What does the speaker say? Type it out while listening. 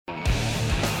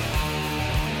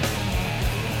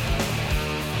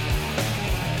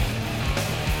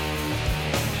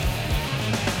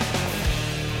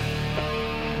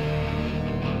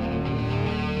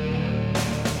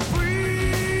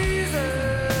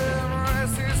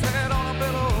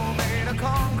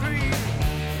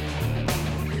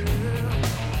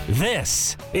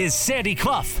This is Sandy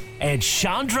Clough and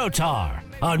Sean Drotar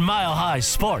on Mile High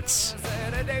Sports.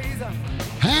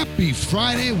 Happy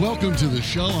Friday. Welcome to the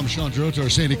show. I'm Sean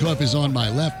Drotar. Sandy Clough is on my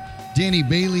left. Danny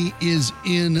Bailey is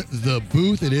in the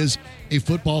booth. It is a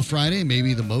football Friday,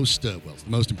 maybe the most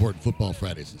important football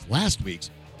Friday since last week's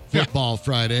football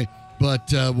Friday.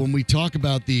 But when we talk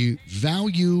about the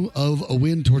value of a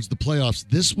win towards the playoffs,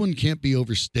 this one can't be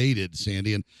overstated,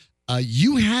 Sandy. And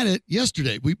you had it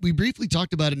yesterday. We briefly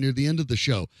talked about it near the end of the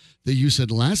show that you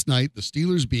said last night the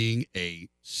Steelers being a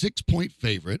 6-point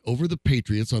favorite over the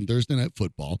Patriots on Thursday Night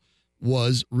Football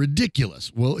was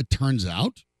ridiculous. Well, it turns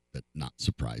out that, not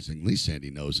surprisingly,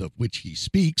 Sandy knows of which he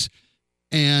speaks.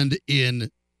 And in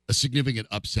a significant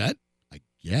upset, I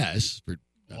guess, for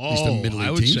at least a middling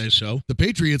I would team, say so. the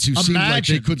Patriots, who seemed like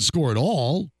they couldn't score at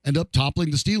all, end up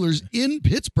toppling the Steelers in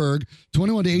Pittsburgh,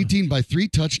 21-18 by 3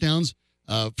 touchdowns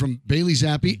from Bailey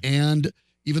Zappi, and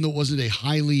even though it wasn't a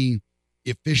highly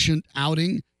efficient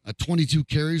outing, 22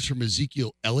 carries from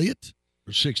Ezekiel Elliott.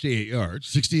 For 68 yards.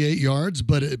 68 yards,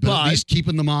 but at least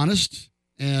keeping them honest.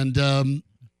 And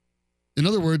in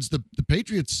other words, the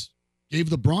Patriots gave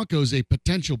the Broncos a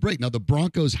potential break. Now, the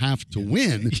Broncos have to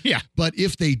win, but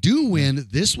if they do win,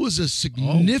 this was a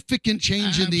significant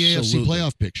change in the AFC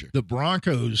playoff picture. The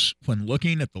Broncos, when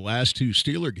looking at the last 2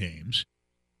 Steeler games,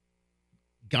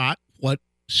 got what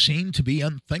seemed to be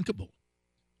unthinkable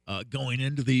going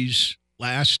into these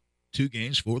last 2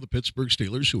 games for the Pittsburgh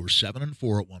Steelers, who were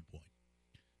 7-4 at one point.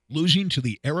 Losing to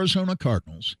the Arizona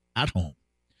Cardinals at home.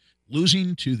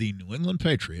 Losing to the New England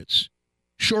Patriots.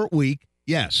 Short week,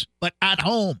 yes, but at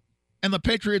home. And the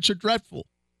Patriots are dreadful.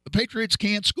 The Patriots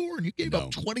can't score, and you gave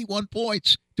up 21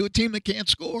 points to a team that can't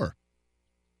score.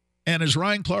 And as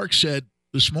Ryan Clark said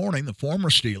this morning, the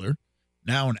former Steeler,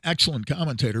 now an excellent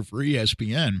commentator for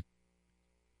ESPN,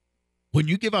 when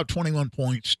you give out 21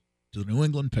 points to the New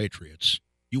England Patriots,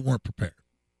 you weren't prepared.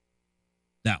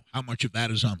 Now, how much of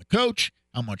that is on the coach?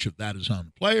 How much of that is on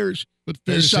the players? But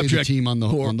fair to say the team on the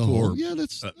whole. Yeah,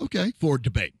 that's okay. For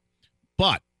debate.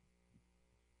 But,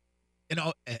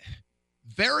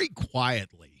 very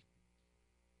quietly,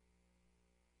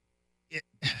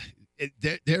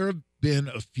 there have been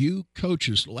a few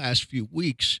coaches the last few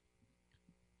weeks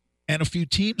and a few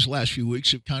teams the last few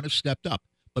weeks have kind of stepped up.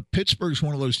 But Pittsburgh's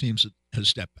one of those teams that has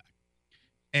stepped back.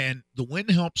 And the win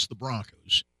helps the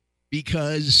Broncos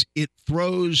because it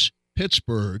throws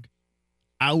Pittsburgh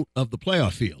out of the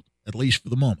playoff field, at least for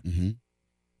the moment. Mm-hmm.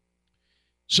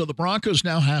 So the Broncos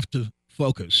now have to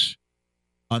focus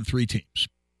on 3 teams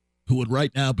who would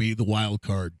right now be the wild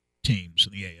card teams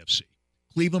in the AFC.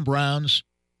 Cleveland Browns,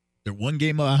 they're 1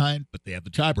 game behind, but they have the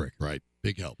tiebreaker. Right,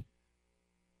 big help.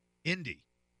 Indy,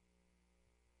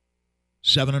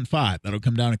 7-5. That'll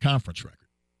come down to conference record.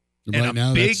 And and right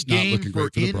now, big that's not game looking for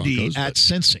great for the Indy Broncos, at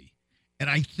Cincy. And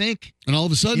I think, and all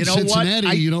of a sudden, you know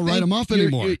Cincinnati, you don't write them off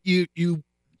anymore.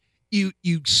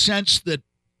 You sense that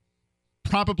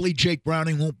probably Jake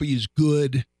Browning won't be as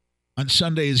good on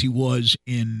Sunday as he was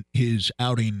in his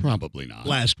outing. Probably not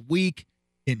last week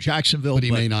in Jacksonville. But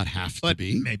he may not have to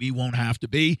be. Maybe he won't have to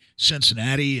be.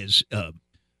 Cincinnati is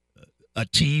a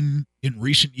team in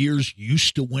recent years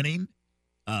used to winning,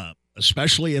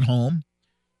 especially at home.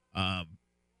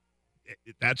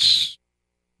 That's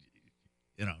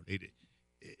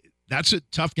that's a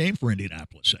tough game for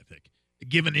Indianapolis, I think.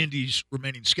 Given Indy's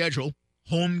remaining schedule,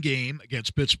 home game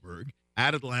against Pittsburgh,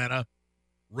 at Atlanta,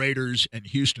 Raiders, and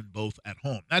Houston both at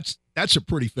home. That's a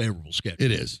pretty favorable schedule.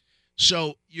 It is.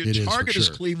 So your target is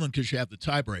Cleveland because you have the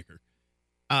tiebreaker.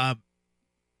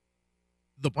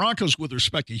 The Broncos, with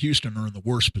respect to Houston, are in the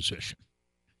worst position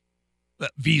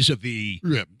vis-a-vis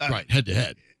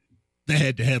head-to-head. The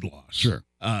head-to-head loss. Sure.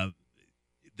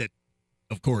 That,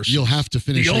 of course, you'll have to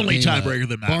finish the only tiebreaker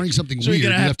that matters. Barring something so weird,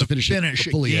 you're you have to finish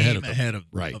fully ahead of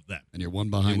them. Of them. And you're 1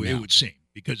 behind It would seem,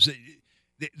 because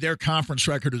their conference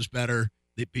record is better.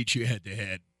 They beat you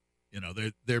head-to-head.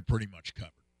 They're pretty much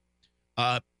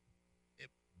covered.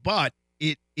 But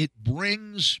it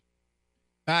brings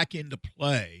back into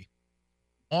play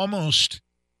almost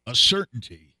a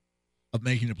certainty of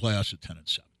making the playoffs at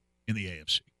 10-7 in the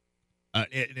AFC.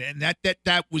 And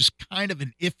that was kind of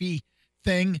an iffy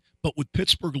thing, but with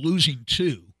Pittsburgh losing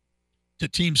 2 to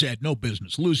teams they had no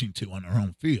business losing to on their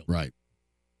home field, right,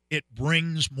 it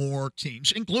brings more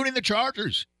teams, including the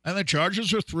Chargers. And the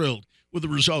Chargers are thrilled with the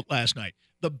result last night.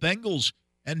 The Bengals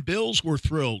and Bills were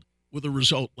thrilled with the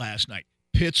result last night.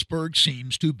 Pittsburgh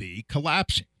seems to be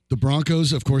collapsing. The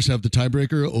Broncos, of course, have the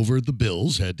tiebreaker over the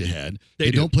Bills head-to-head.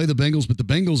 They do. don't play the Bengals, but the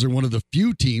Bengals are one of the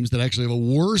few teams that actually have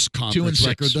a worse conference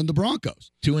record than the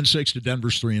Broncos. 2-6 to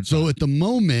Denver's 3-5. So at the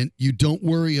moment, you don't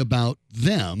worry about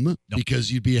them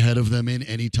because you'd be ahead of them in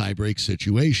any tiebreak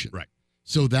situation. Right.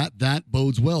 So that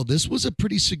bodes well. This was a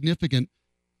pretty significant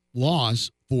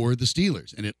loss for the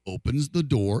Steelers, and it opens the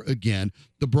door again.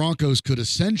 The Broncos could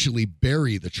essentially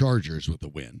bury the Chargers with a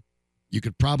win. You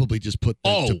could probably just put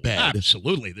them to bed.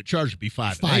 Absolutely. The Chargers would be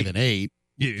 5-8. 5-8.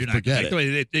 You're not Forget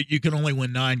it. You can only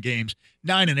win 9 games.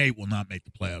 9-8 will not make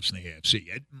the playoffs in the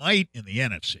AFC. It might in the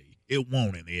NFC. It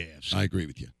won't in the AFC. I agree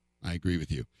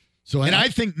with you. So I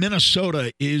think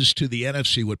Minnesota is to the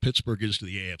NFC what Pittsburgh is to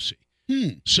the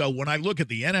AFC. So when I look at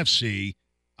the NFC,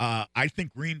 I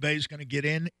think Green Bay is going to get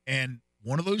in, and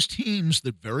one of those teams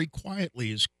that very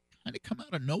quietly has kind of come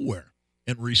out of nowhere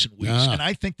in recent weeks, and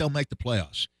I think they'll make the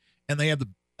playoffs. And they have the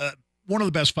one of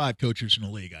the best 5 coaches in the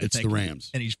league, I think. It's the Rams.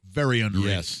 And he's very underrated.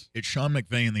 Yes. It's Sean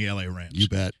McVay and the LA Rams. You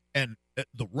bet. And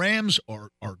the Rams are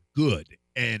good.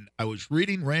 And I was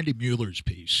reading Randy Mueller's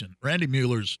piece, and Randy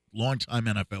Mueller's longtime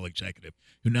NFL executive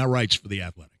who now writes for The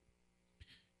Athletic.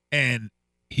 And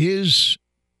his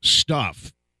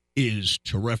stuff is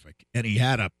terrific. And he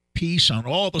had a piece on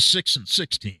all the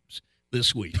 6-6 teams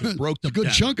this week. He broke them a good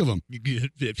down. chunk of them.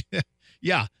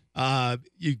 Yeah.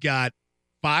 You got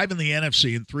 5 in the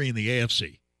NFC and 3 in the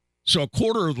AFC. So a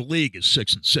quarter of the league is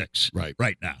 6-6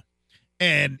 right now.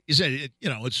 And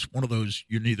it's one of those,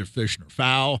 you're neither fish nor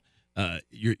fowl.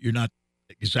 You're not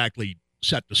exactly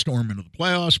set to storm into the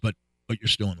playoffs, but you're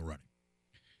still in the running.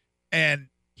 And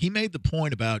he made the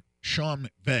point about Sean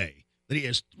McVay that he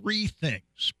has 3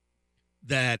 things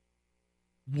that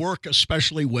work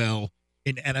especially well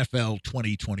in NFL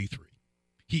 2023.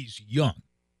 He's young.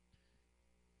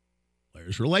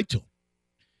 Players relate to him.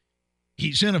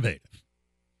 He's innovative,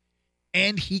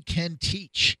 and he can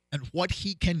teach. And what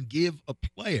he can give a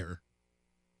player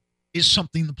is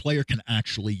something the player can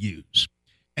actually use.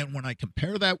 And when I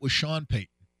compare that with Sean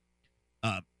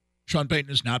Payton, Sean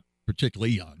Payton is not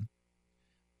particularly young.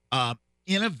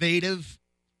 Innovative,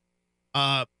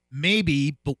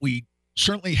 maybe, but we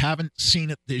certainly haven't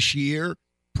seen it this year,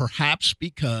 perhaps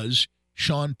because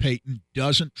Sean Payton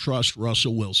doesn't trust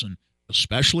Russell Wilson,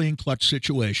 especially in clutch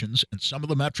situations, and some of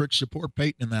the metrics support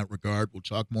Peyton in that regard. We'll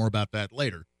talk more about that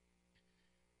later.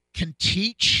 Can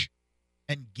teach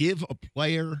and give a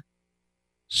player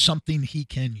something he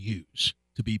can use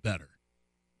to be better.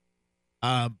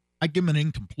 I give him an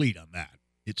incomplete on that.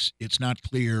 It's not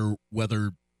clear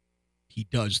whether he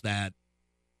does that,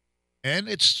 and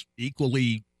it's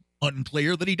equally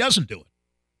unclear that he doesn't do it.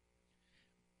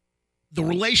 The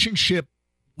relationship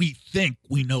we think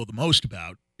we know the most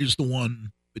about is the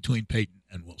one between Peyton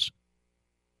and Wilson.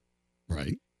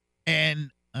 Right.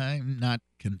 And I'm not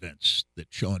convinced that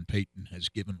Sean Payton has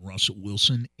given Russell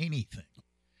Wilson anything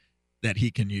that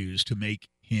he can use to make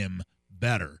him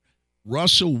better.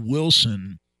 Russell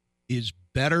Wilson is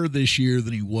better this year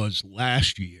than he was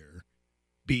last year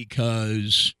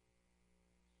because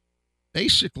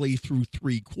basically through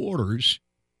 3 quarters,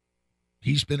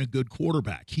 he's been a good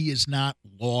quarterback. He has not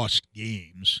lost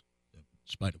games, in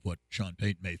spite of what Sean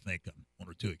Payton may think on 1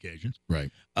 or 2 occasions.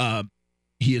 Right.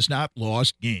 He has not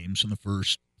lost games in the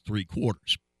first 3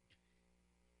 quarters.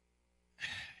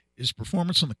 His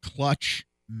performance on the clutch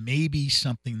may be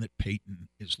something that Payton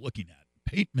is looking at.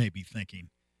 Payton may be thinking,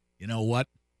 you know what?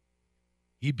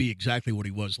 He'd be exactly what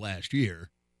he was last year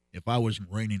if I wasn't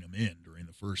reining him in during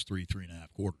the first 3.5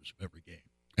 quarters of every game,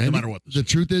 and no matter what the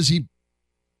truth is.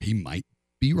 He might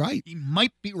be right. He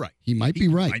might be right. He might be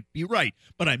right.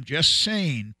 But I'm just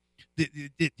saying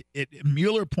that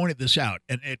Mueller pointed this out,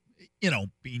 and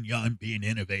being young, being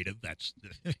innovative, that's,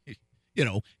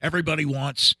 everybody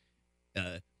wants,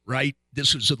 right?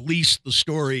 This was at least the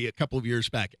story a couple of years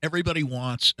back. Everybody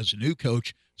wants, as a new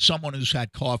coach, someone who's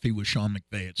had coffee with Sean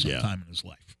McVay at some time in his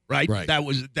life, right? Right. It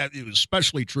was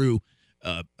especially true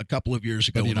a couple of years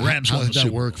ago when the Rams how won the does that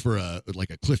Super work Bowl. for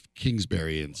a Cliff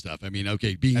Kingsbury and stuff? I mean,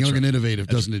 okay, being That's young right. and innovative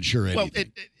doesn't ensure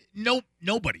anything. Well,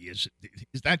 nobody is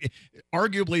that.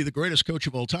 Arguably, the greatest coach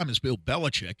of all time is Bill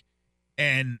Belichick,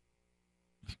 and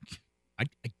I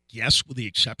guess with the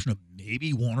exception of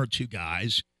maybe 1 or 2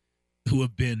 guys who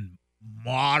have been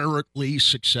moderately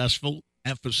successful,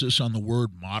 emphasis on the word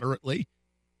moderately,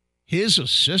 his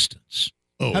assistants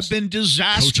have been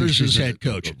disastrous as head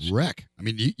coaches. A wreck. I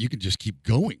mean, you can just keep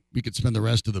going. We could spend the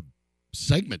rest of the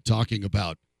segment talking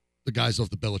about the guys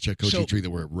off the Belichick coaching tree that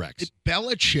were wrecks.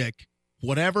 Belichick,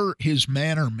 whatever his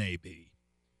manner may be,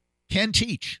 can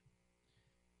teach.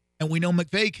 And we know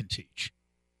McVay can teach.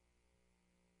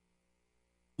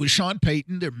 with Sean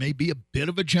Payton, there may be a bit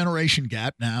of a generation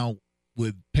gap now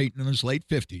with Payton in his late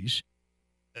 50s,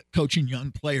 coaching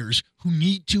young players who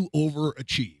need to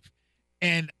overachieve.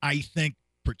 And I think,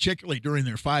 particularly during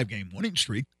their 5-game winning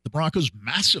streak, the Broncos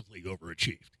massively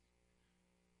overachieved.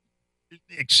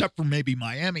 Except for maybe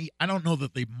Miami, I don't know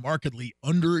that they markedly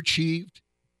underachieved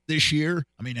this year.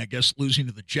 I mean, I guess losing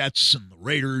to the Jets and the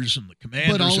Raiders and the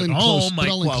Commanders but all at in home close, might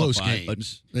but all in close qualify.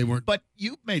 games. They weren't. But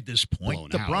you've made this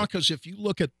point. The out. Broncos, if you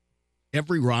look at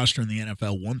every roster in the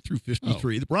NFL, 1 through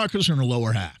 53, the Broncos are in the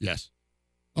lower half. Yes.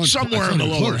 Somewhere in the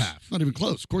lower half. Not even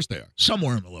close. Of course they are.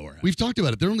 Somewhere in the lower half. We've talked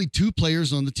about it. There are only 2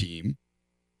 players on the team.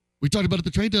 We talked about it at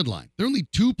the trade deadline. There are only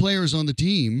 2 players on the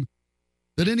team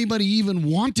that anybody even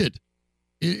wanted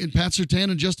in Pat Surtain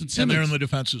and Justin Simmons. And they're in the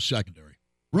defensive secondary.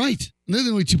 Right. And they're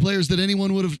the only 2 players that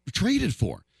anyone would have traded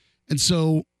for. And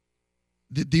so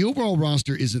the overall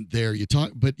roster isn't there. You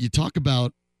talk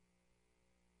about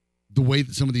the way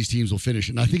that some of these teams will finish.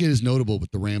 And I think it is notable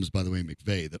with the Rams, by the way,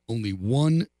 McVay, that only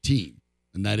one team,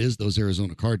 and that is those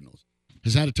Arizona Cardinals,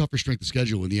 has had a tougher strength of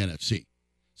schedule in the NFC.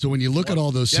 So when you look at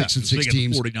all those 6-6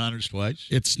 teams, the 49ers twice.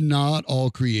 It's not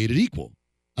all created equal.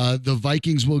 The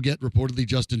Vikings will get reportedly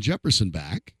Justin Jefferson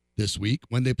back this week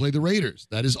when they play the Raiders.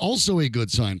 That is also a good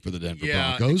sign for the Denver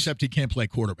Broncos. Except he can't play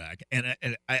quarterback. And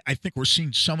I think we're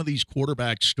seeing some of these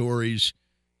quarterback stories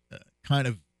kind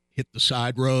of hit the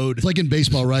side road. It's like in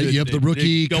baseball, right? You have the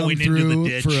rookie going come through into the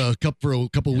ditch. for a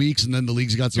couple weeks, and then the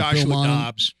league's got some Joshua film on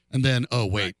Dobbs. him. And then, oh,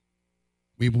 wait.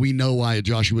 Right. We know why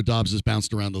Joshua Dobbs has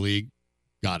bounced around the league.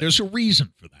 Got it. There's a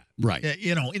reason for that. Right.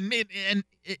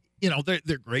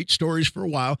 They're great stories for a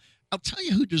while. I'll tell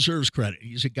you who deserves credit.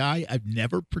 He's a guy I've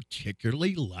never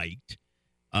particularly liked,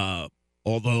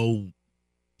 although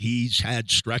he's had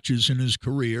stretches in his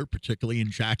career, particularly in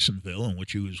Jacksonville, in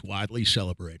which he was widely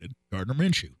celebrated, Gardner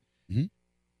Minshew. Mm-hmm.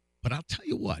 But I'll tell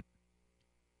you what,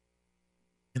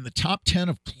 in the top 10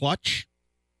 of clutch,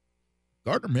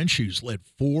 Gardner Minshew's led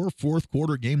 4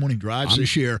 fourth-quarter game-winning drives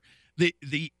this year.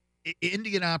 The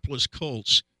Indianapolis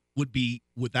Colts would be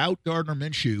without Gardner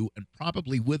Minshew and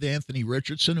probably with Anthony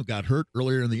Richardson, who got hurt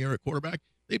earlier in the year at quarterback.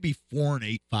 They'd be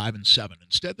 4-8, 5-7.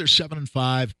 Instead, they're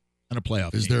 7-5 and a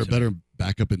playoff. Is there a better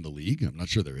backup in the league? I'm not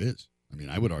sure there is. I mean,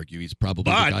 I would argue he's probably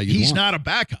the guy you want. He's not a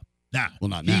backup now. Well,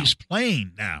 not now. He's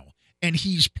playing now, and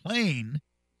he's playing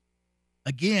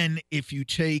again. If you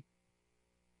take,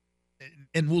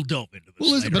 and we'll delve into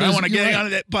this later. But I want to get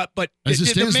on that, but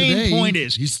the main point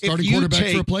is he's starting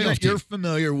quarterback for a playoff team. You're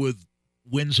familiar with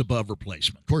wins above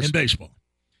replacement, of course, in baseball.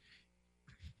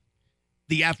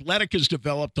 The Athletic has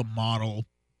developed a model,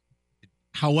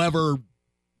 however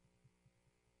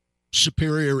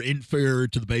superior, inferior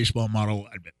to the baseball model,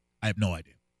 I have no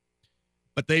idea.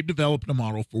 But they've developed a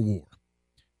model for WAR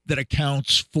that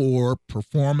accounts for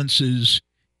performances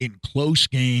in close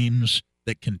games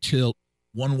that can tilt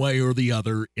one way or the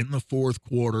other in the fourth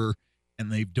quarter, and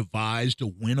they've devised a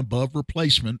win above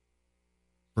replacement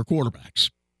for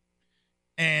quarterbacks.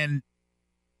 And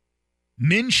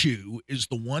Minshew is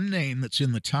the one name that's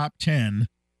in the top 10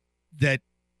 that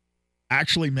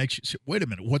actually makes you say, wait a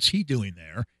minute, what's he doing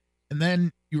there? And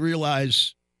then you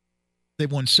realize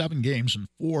they've won 7 games, and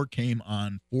 4 came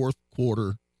on fourth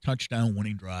quarter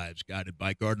touchdown-winning drives guided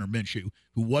by Gardner Minshew,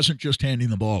 who wasn't just handing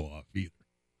the ball off either,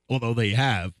 although they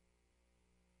have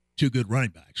 2 good running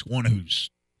backs, one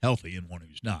who's healthy and one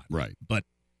who's not. Right. But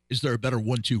is there a better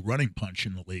 1-2 running punch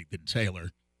in the league than Taylor?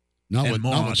 Not and when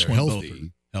Moss they're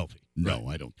healthy. No, right.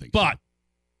 I don't think but so.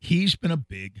 He's been a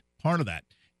big part of that.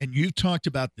 And you've talked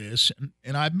about this,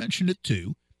 and I've mentioned it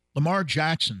too. Lamar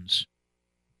Jackson's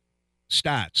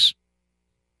stats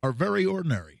are very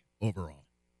ordinary overall.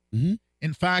 Mm-hmm.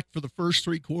 In fact, for the first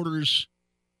 3 quarters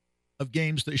of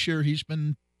games this year, he's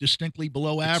been distinctly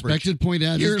below average. Expected point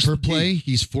added per play,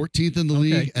 he's 14th in the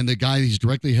league, and the guy he's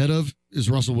directly ahead of is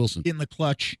Russell Wilson. In the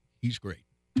clutch, he's great.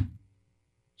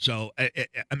 So,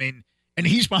 I mean, and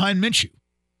he's behind Minshew.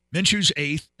 Minshew's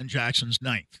 8th and Jackson's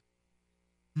 9th.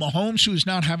 Mahomes, who's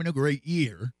not having a great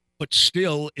year, but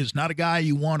still is not a guy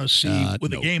you want to see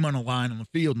with a game on the line on the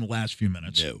field in the last few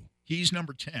minutes. No. He's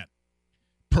number 10.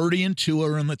 Purdy and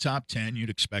Tua are in the top 10.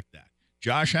 You'd expect that.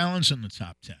 Josh Allen's in the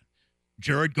top 10.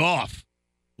 Jared Goff,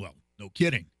 well, no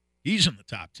kidding. He's in the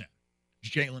top 10.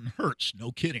 Jalen Hurts,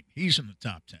 no kidding. He's in the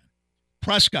top 10.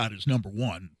 Prescott is number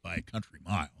 1 by a country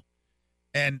mile.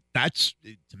 And that's,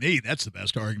 to me, that's the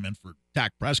best argument for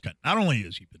Dak Prescott. Not only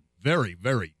has he been very,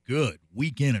 very good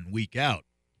week in and week out,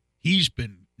 he's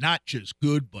been not just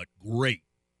good, but great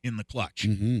in the clutch.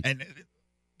 Mm-hmm. And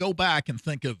go back and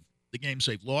think of the games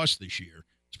they've lost this year,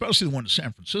 especially the one in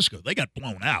San Francisco. They got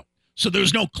blown out. So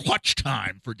there's no clutch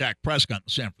time for Dak Prescott in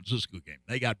the San Francisco game.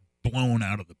 They got blown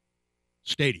out of the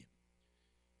stadium.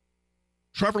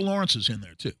 Trevor Lawrence is in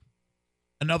there, too.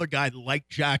 Another guy like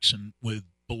Jackson with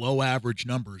below-average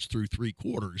numbers through 3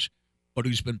 quarters, but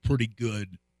who's been pretty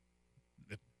good,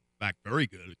 in fact, very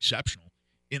good, exceptional,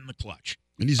 in the clutch.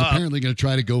 And he's apparently going to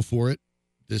try to go for it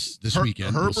this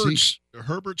weekend.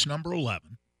 Herbert's number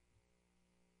 11.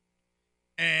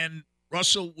 And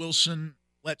Russell Wilson,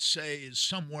 let's say, is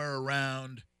somewhere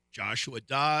around Joshua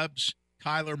Dobbs,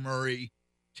 Kyler Murray,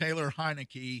 Taylor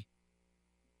Heineke,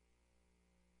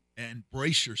 and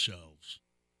brace yourselves,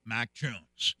 Mac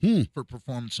Jones, for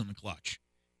performance in the clutch.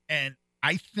 And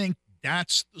I think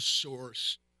that's the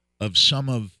source of some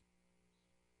of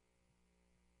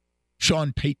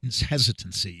Sean Payton's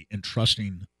hesitancy in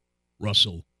trusting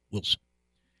Russell Wilson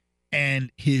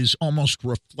and his almost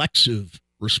reflexive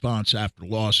response after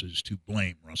losses to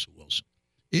blame Russell Wilson.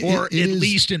 Or at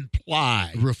least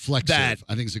imply reflexive, that,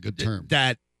 I think is a good term,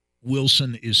 that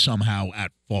Wilson is somehow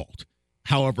at fault.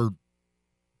 However,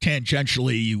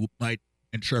 tangentially, you might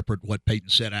interpret what Payton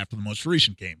said after the most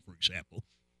recent game, for example,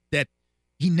 that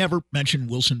he never mentioned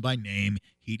Wilson by name.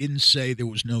 He didn't say there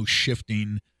was no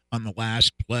shifting on the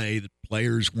last play, that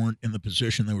players weren't in the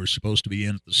position they were supposed to be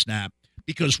in at the snap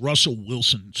because Russell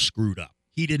Wilson screwed up.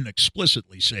 He didn't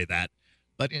explicitly say that,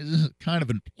 but it is kind of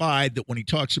implied that when he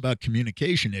talks about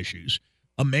communication issues,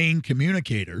 a main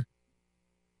communicator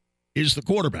is the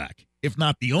quarterback, if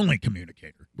not the only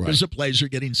communicator, because the plays are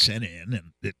getting sent in,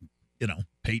 and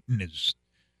Payton is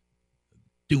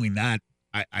doing that.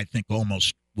 I think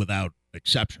almost without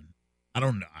exception. I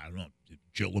don't know. Did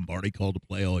Joe Lombardi call the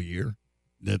play all year?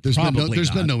 There's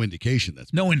been no indication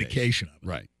that's no indication of it.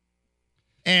 Right.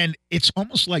 And it's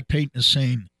almost like Payton is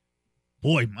saying,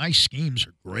 boy, my schemes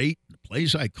are great. The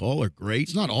plays I call are great.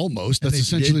 It's not almost. That's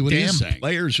essentially what he's saying.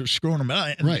 Players are screwing them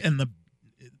out. And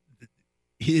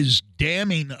his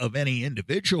damning of any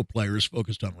individual player is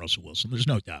focused on Russell Wilson. There's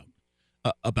no doubt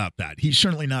about that. He's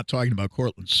certainly not talking about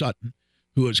Cortland Sutton,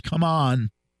 who has come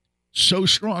on so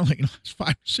strongly in the last 5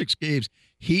 or 6 games.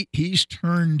 He's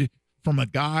turned from a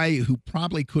guy who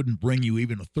probably couldn't bring you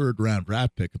even a third-round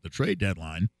draft pick at the trade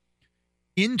deadline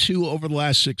into, over the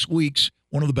last 6 weeks,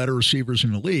 one of the better receivers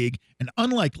in the league. And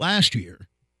unlike last year,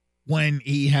 when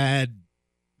he had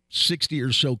 60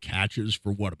 or so catches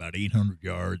for about 800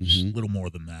 yards, a little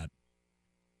more than that,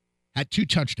 had 2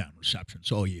 touchdown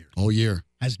receptions all year. All year.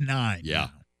 Has 9 Yeah.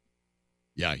 now.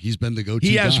 Yeah, he's been the go-to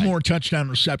He has guy. more touchdown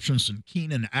receptions than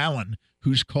Keenan Allen,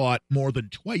 who's caught more than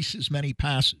twice as many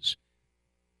passes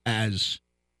as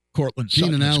Cortland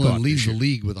Sutton. Keenan Allen leads the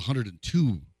league with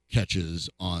 102 catches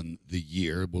on the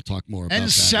year. We'll talk more about that.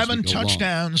 And 7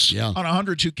 touchdowns on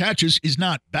 102 catches is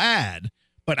not bad,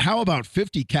 but how about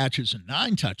 50 catches and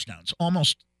 9 touchdowns?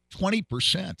 Almost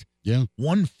 20%. Yeah.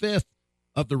 1/5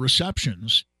 of the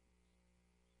receptions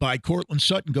by Cortland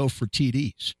Sutton go for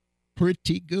TDs.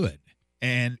 Pretty good.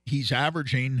 And he's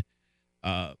averaging,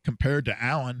 compared to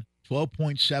Allen,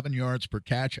 12.7 yards per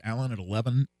catch. Allen at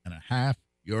 11.5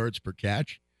 yards per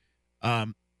catch.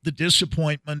 The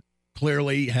disappointment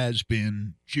clearly has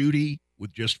been Jeudy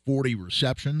with just 40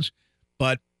 receptions,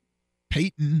 but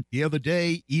Payton the other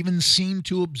day even seemed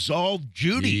to absolve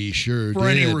Jeudy for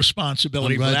any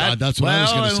responsibility for that. That's what I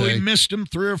was going to say. We missed him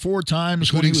 3 or 4 times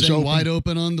Including when he was open. wide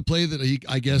open on the play that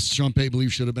I guess Sean Payton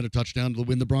believes should have been a touchdown to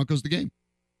win the Broncos the game.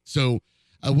 So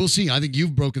we'll see. I think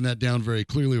you've broken that down very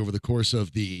clearly over the course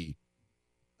of the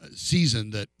season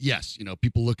that, yes,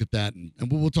 people look at that, and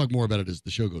we'll talk more about it as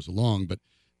the show goes along. But,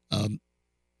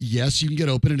 yes, you can get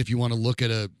open, and if you want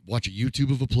to watch a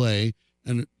YouTube of a play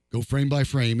and go frame by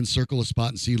frame and circle a spot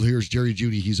and see, here's Jerry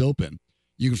Jeudy, he's open,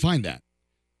 you can find that.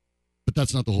 But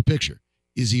that's not the whole picture.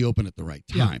 Is he open at the right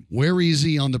time? Yeah. Where is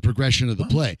he on the progression of the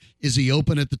play? Is he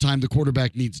open at the time the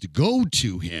quarterback needs to go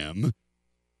to him?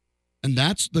 And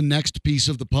that's the next piece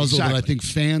of the puzzle that I think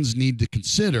fans need to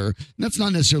consider. And that's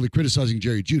not necessarily criticizing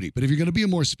Jerry Jeudy, but if you're going to be a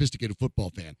more sophisticated football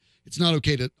fan, it's not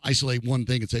okay to isolate one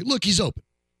thing and say, look, he's open.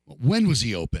 Well, when was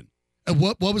he open? And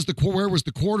where was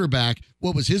the quarterback?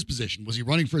 What was his position? Was he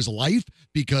running for his life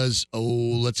because,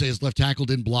 let's say his left tackle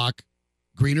didn't block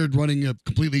Greenard running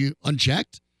completely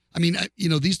unchecked? I mean,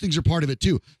 these things are part of it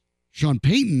too. Sean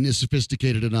Payton is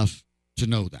sophisticated enough to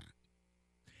know that.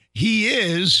 He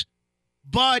is,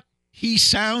 but he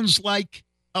sounds like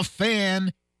a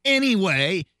fan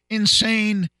anyway in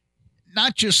saying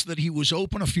not just that he was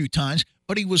open a few times,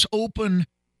 but he was open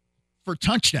for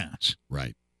touchdowns.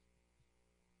 Right.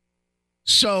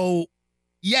 So,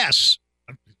 yes,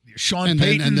 Sean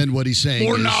Payton, and then what he's saying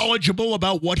more is knowledgeable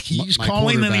about what he's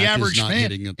calling than the average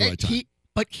fan.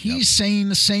 But he's saying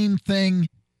the same thing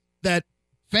that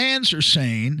fans are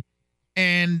saying,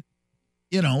 and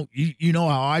you know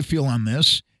how I feel on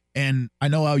this, and I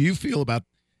know how you feel about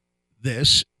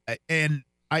this, and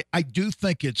I do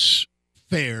think it's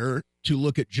fair to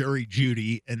look at Jerry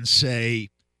Jeudy and say,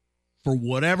 for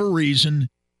whatever reason,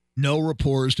 no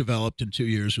rapport is developed in 2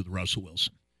 years with Russell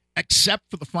Wilson, except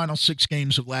for the final 6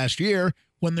 games of last year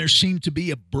when there seemed to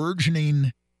be a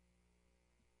burgeoning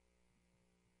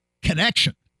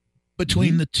connection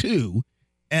between the two,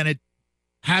 and it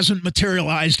hasn't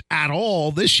materialized at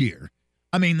all this year.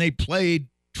 I mean, they played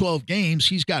 12 games.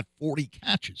 He's got 40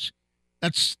 catches.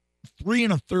 That's 3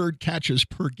 1/3 catches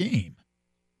per game.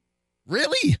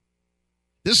 Really?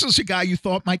 This is a guy you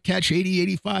thought might catch 80,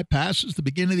 85 passes at the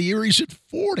beginning of the year. He's at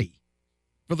 40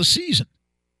 for the season.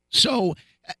 So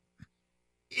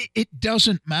it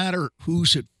doesn't matter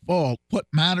who's at fault. What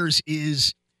matters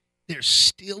is there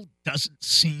still doesn't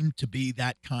seem to be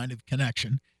that kind of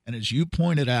connection. And as you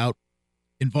pointed out,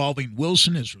 involving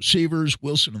Wilson, his receivers,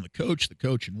 Wilson and the coach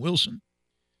and Wilson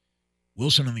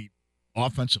and the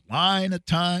offensive line at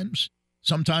times.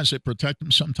 Sometimes they protect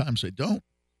him, sometimes they don't.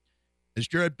 As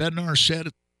Jared Bednar said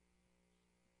at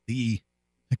the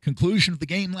conclusion of the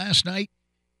game last night,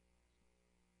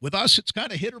 with us, it's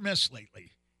kind of hit or miss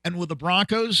lately. And with the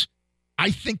Broncos, I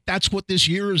think that's what this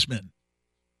year has been.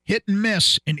 Hit and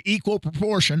miss in equal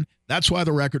proportion. That's why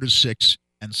the record is 6-6.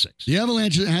 The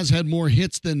Avalanche has had more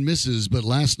hits than misses, but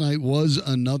last night was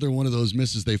another one of those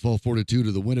misses. They fall 4-2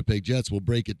 to the Winnipeg Jets. We'll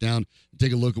break it down and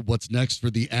take a look at what's next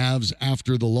for the Avs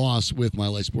after the loss with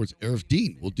Mile High Sports' Aarif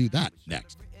Deen. We'll do that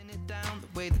next. Down the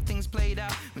way that things played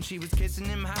out when she was kissing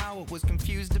him, how I was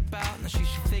confused about. Now she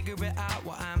should figure it out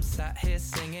while I'm sat here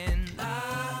singing.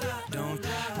 La, la, don't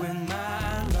win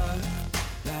my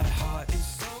love. That heart is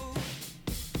so.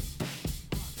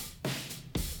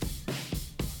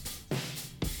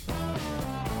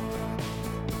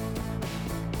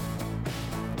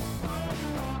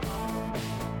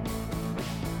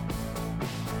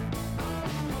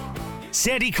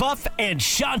 Sandy Clough and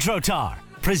Chandrotar,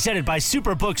 presented by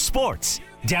Superbook Sports.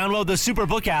 Download the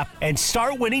Superbook app and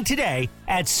start winning today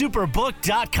at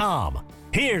superbook.com.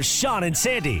 Here's Sean and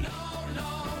Sandy.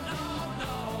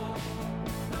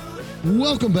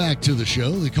 Welcome back to the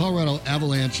show. The Colorado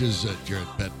Avalanche's Jared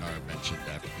Bednar mentioned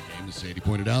after the game, as Sandy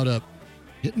pointed out,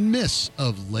 hit and miss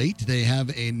of late. They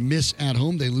have a miss at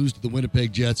home. They lose to the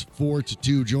Winnipeg Jets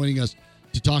 4-2. Joining us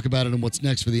to talk about it and what's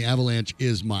next for the Avalanche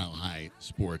is Mile High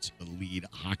Sports lead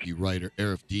hockey writer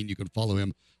Aarif Deen. You can follow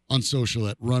him on social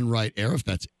at RunRightAarif.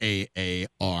 That's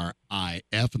AARIF,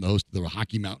 and the host of the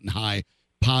Hockey Mountain High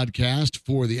podcast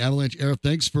for the Avalanche. Aarif,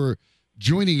 thanks for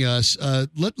joining us.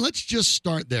 Let's just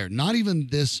start there. Not even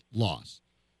this loss,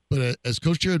 but as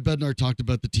Coach Jared Bednar talked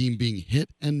about the team being hit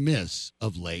and miss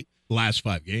of late. Last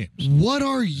 5 games. What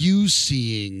are you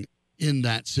seeing in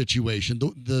that situation?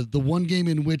 The one game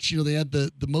in which they had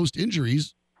the most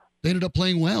injuries, they ended up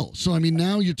playing well. So I mean,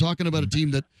 now you're talking about a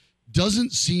team that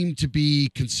doesn't seem to be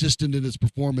consistent in its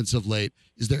performance of late.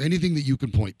 Is there anything that you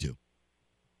can point to?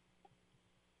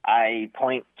 I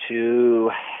point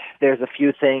to, there's a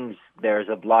few things. There's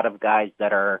a lot of guys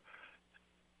that are,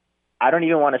 I don't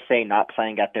even want to say not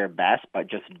playing at their best, but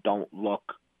just don't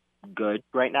look good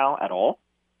right now at all.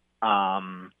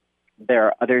 There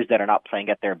are others that are not playing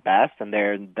at their best, and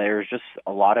there's just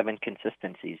a lot of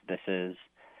inconsistencies. This is,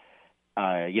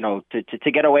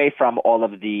 to get away from all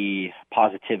of the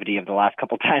positivity of the last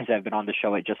couple times I've been on the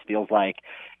show, it just feels like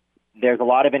there's a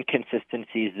lot of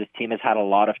inconsistencies. This team has had a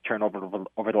lot of turnover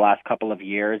over the last couple of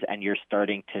years, and you're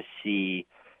starting to see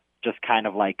just kind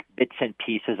of like bits and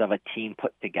pieces of a team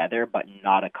put together, but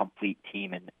not a complete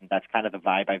team, and that's kind of the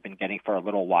vibe I've been getting for a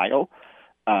little while.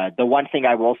 The one thing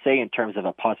I will say in terms of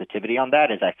a positivity on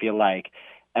that is I feel like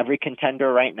every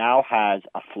contender right now has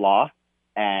a flaw,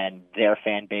 and their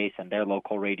fan base and their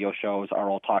local radio shows are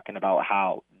all talking about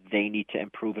how they need to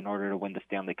improve in order to win the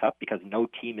Stanley Cup, because no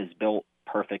team is built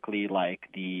perfectly like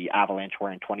the Avalanche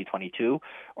were in 2022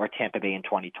 or Tampa Bay in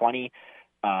 2020.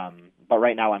 But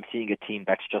right now I'm seeing a team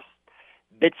that's just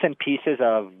bits and pieces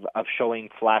of showing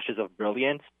flashes of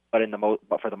brilliance, but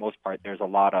for the most part, there's a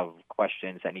lot of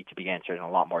questions that need to be answered and a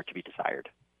lot more to be desired.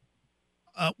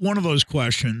 One of those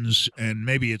questions, and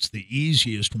maybe it's the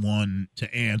easiest one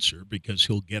to answer because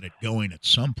he'll get it going at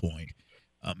some point.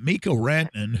 Mikko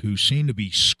Rantanen, who seemed to be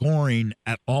scoring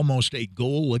at almost a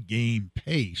goal-a-game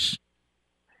pace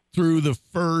through the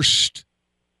first,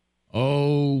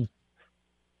 18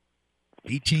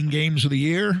 games of the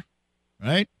year,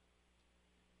 right?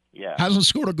 Yeah. Hasn't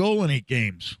scored a goal in 8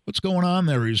 games. What's going on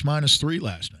there? He was -3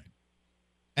 last night.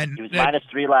 And he was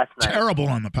 -3 last night. Terrible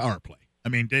on the power play. I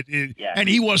mean, Yeah. and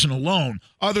he wasn't alone.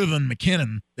 Other than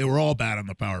McKinnon, they were all bad on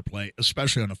the power play,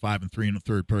 especially on the 5-3 in the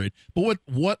third period. But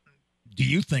what do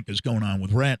you think is going on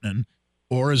with Rantanen,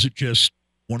 or is it just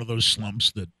one of those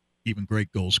slumps that even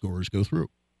great goal scorers go through?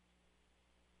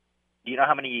 Do you know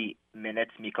how many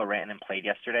minutes Mikko Rantanen played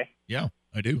yesterday? Yeah,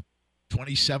 I do.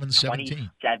 27-17.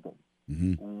 27.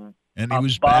 Mm-hmm. And he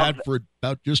was bad for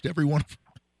about just every one of them.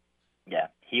 Yeah,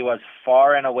 he was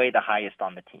far and away the highest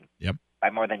on the team. Yep. By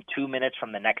more than 2 minutes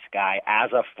from the next guy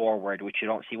as a forward, which you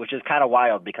don't see, which is kind of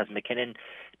wild because McKinnon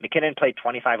played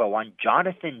 25-01.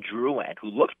 Jonathan Drouin, who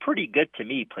looked pretty good to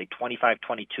me, played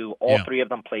 25-22. All three of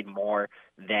them played more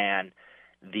than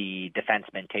the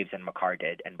defensemen Taves and Makar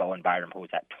did, and Bowen Byram, who was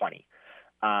at 20.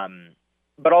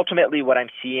 But ultimately what I'm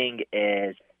seeing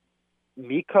is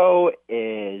Mikko's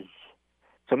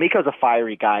a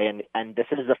fiery guy, and this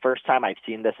is the first time I've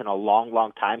seen this in a long,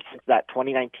 long time since that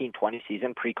 2019-20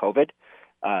 season, pre-COVID,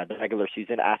 the regular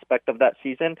season aspect of that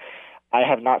season. I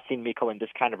have not seen Mikko in this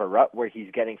kind of a rut where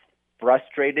he's getting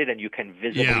frustrated, and you can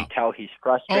visibly tell he's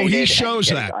frustrated. Oh, he shows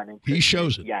that. He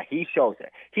shows it. Yeah, he shows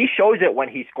it. He shows it when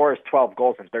he scores 12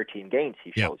 goals in 13 games.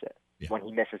 He shows it. Yeah. When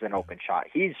he misses an open shot.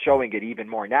 He's showing it even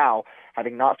more now,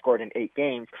 having not scored in 8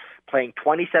 games, playing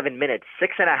 27 minutes,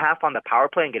 6.5 on the power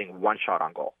play, and getting 1 shot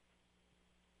on goal.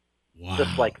 Wow.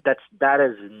 Just like that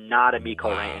is not a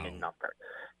Mikko Rantanen number.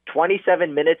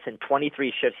 27 minutes and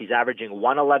 23 shifts. He's averaging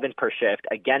 111 per shift,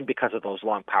 again because of those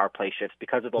long power play shifts,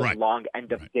 because of those long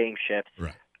end-of-game shifts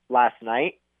last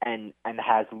night, and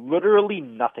has literally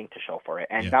nothing to show for it.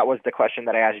 And that was the question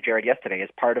that I asked Jared yesterday. Is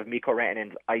part of Mikko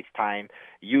Rantanen's ice time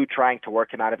you trying to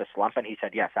work him out of a slump? And he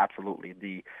said, yes,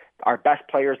 absolutely. Our best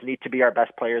players need to be our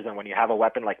best players, and when you have a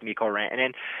weapon like Mikko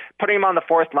Rantanen, putting him on the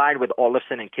fourth line with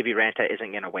Olofsson and Kivi Ranta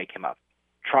isn't going to wake him up.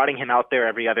 Trotting him out there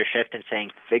every other shift and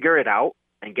saying, figure it out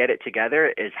and get it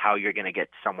together is how you're going to get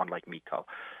someone like Mikko.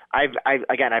 I've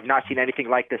not seen anything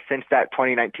like this since that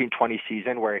 2019-20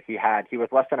 season where he was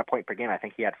less than a point per game. I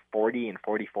think he had 40 and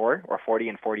 44 or 40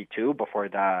 and 42 before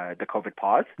the COVID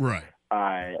pause. Right.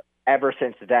 Ever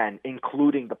since then,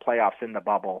 including the playoffs in the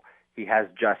bubble, he has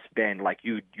just been like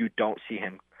you don't see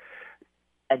him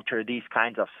enter these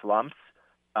kinds of slumps.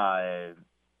 And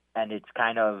it's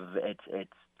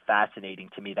fascinating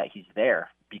to me that he's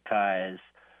there because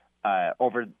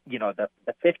over the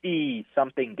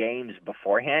 50-something games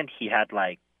beforehand, he had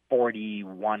like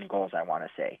 41 goals, I want to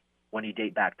say, when you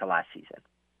date back to last season.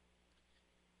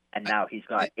 And now he's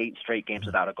got 8 straight games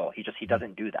without a goal. He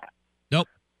doesn't do that. Nope.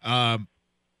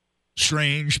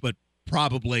 Strange, but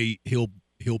probably he'll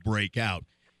break out.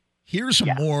 Here's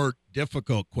a more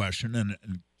difficult question, and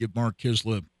give Mark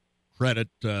Kisla credit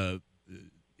in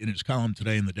his column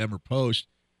today in the Denver Post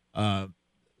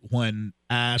when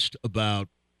asked about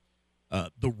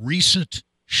the recent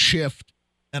shift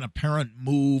and apparent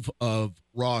move of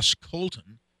Ross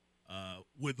Colton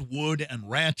with Wood and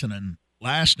Rantanen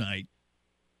last night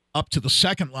up to the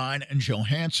second line and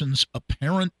Johansen's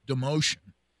apparent demotion.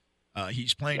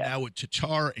 He's playing now with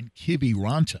Tatar and Kivi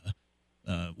Ranta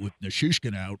with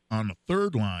Nichushkin out on the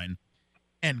third line,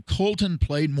 and Colton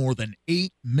played more than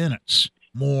 8 minutes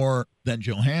more than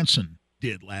Johansen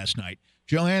did last night.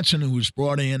 Johansen, who was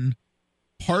brought in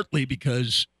partly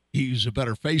because he's a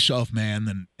better face-off man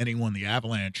than anyone the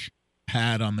Avalanche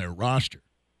had on their roster.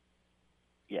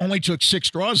 Only took 6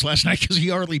 draws last night because he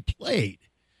hardly played.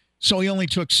 So he only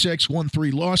took 6, won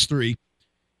 3, lost 3.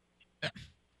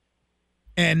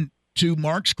 And to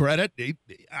Mark's credit,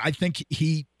 I think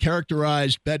he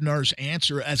characterized Bednar's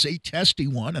answer as a testy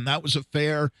one, and that was a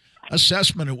fair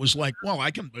assessment. It was like, well,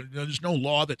 there's no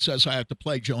law that says I have to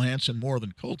play Johansen more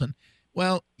than Colton.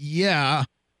 Well, yeah,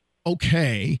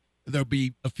 okay. There'll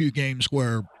be a few games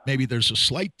where maybe there's a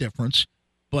slight difference,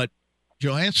 but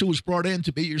Johansen was brought in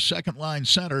to be your second-line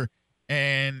center,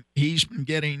 and he's been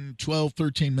getting 12,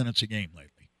 13 minutes a game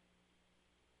lately.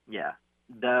 Yeah.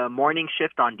 The morning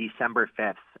shift on December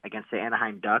 5th against the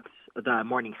Anaheim Ducks, the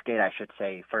morning skate, I should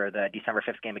say, for the December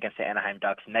 5th game against the Anaheim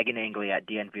Ducks, Megan Angley at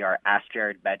DNVR asked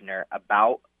Jared Bednar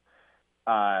about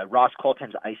Ross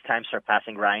Colton's ice time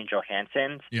surpassing Ryan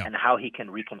Johansen's and how he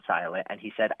can reconcile it. And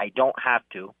he said, I don't have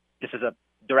to. This is a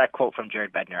direct quote from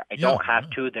Jared Bednar. I don't have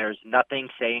to. There's nothing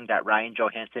saying that Ryan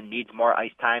Johansen needs more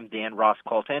ice time than Ross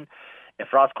Colton.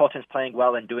 If Ross Colton's playing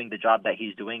well and doing the job that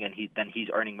he's doing, and then he's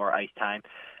earning more ice time.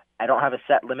 I don't have a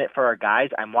set limit for our guys.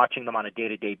 I'm watching them on a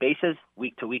day-to-day basis,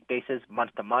 week-to-week basis,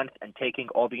 month-to-month, and taking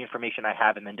all the information I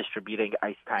have and then distributing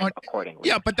ice time accordingly.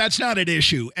 Yeah, but that's not an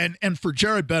issue. And for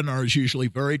Jared Bednar is usually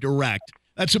very direct.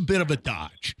 That's a bit of a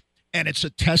dodge. And it's a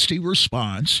testy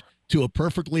response to a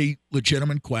perfectly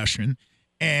legitimate question.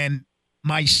 And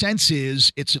my sense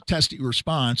is it's a testy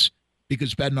response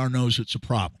because Bednar knows it's a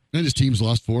problem. And his team's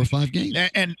lost 4 or 5 games.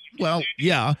 And well,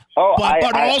 yeah. Oh,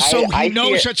 but also he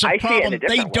knows it's a I see it problem. in a They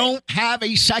different way. don't have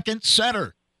a second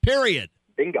center, period.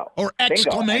 Bingo. Or Bingo.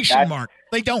 exclamation mark.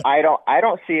 They don't. I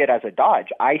don't see it as a dodge.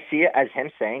 I see it as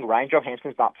him saying, Ryan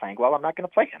Johansen's not playing well. I'm not going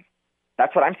to play him.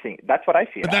 That's what I'm seeing. That's what I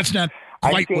see. But that's not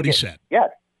quite what he said. Yes.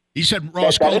 He said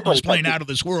Ross Colton was playing said. out of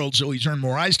this world, so he's earned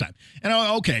more ice time. And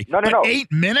okay, No. 8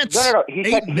 minutes. No. He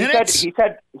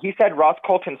said Ross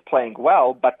Colton's playing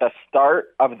well, but the start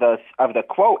of the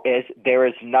quote is there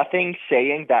is nothing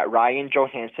saying that Ryan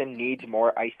Johansen needs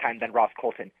more ice time than Ross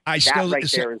Colton.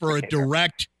 For a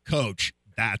direct coach,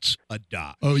 that's a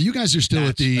dodge. Oh, you guys are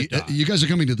still you guys are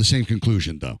coming to the same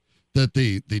conclusion though. That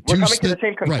we're coming to the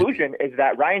same conclusion is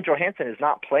that Ryan Johansen is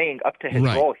not playing up to his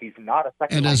role. He's not a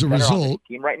second line center on this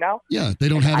team right now. Yeah, they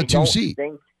don't have a 2C.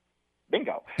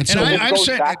 Bingo. And so I'm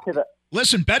saying,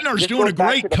 listen, Bednar's doing a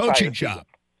great coaching job,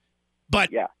 but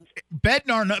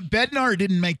Bednar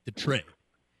didn't make the trade,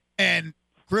 and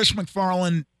Chris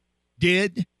McFarland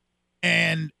did,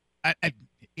 and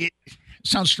it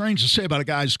sounds strange to say about a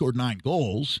guy who scored 9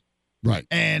 goals, right,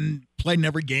 and played in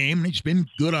every game. He's been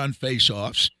good on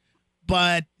faceoffs.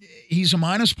 But he's a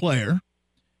minus player.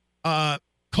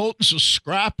 Colton's a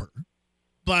scrapper,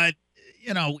 but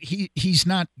he's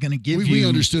not going to give you. We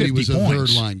understood 50 he was a points.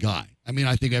 third line guy. I mean,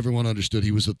 I think everyone understood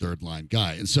he was a third line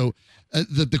guy. And so,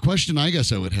 the question I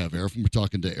guess I would have, Aarif, and we're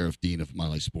talking to Aarif Deen of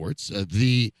Mile High Sports, for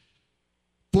the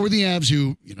Avs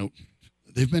who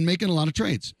they've been making a lot of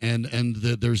trades, and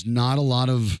there's not a lot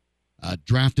of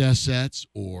draft assets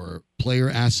or player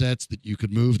assets that you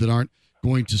could move that aren't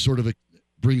going to sort of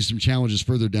bring some challenges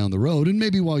further down the road. And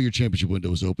maybe while your championship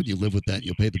window is open, you live with that and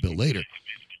you'll pay the bill later.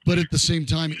 But at the same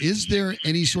time, is there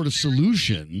any sort of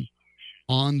solution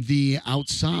on the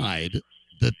outside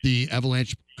that the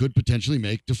Avalanche could potentially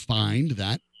make to find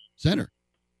that center?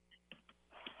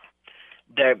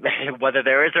 Whether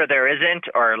there is or there isn't,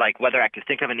 or like whether I could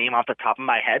think of a name off the top of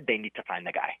my head, they need to find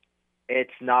the guy. It's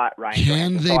not Ryan.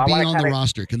 Can they be on the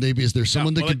roster? Can they be? Is there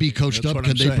someone that could be coached up?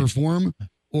 Can they perform?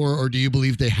 Or do you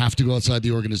believe they have to go outside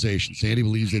the organization? Sandy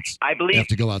believes they have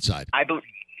to go outside. I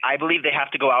believe they have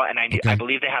to go out, and I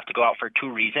believe they have to go out for 2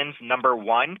 reasons. Number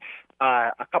one,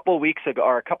 more than a couple weeks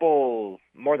ago,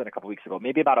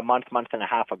 maybe about a month and a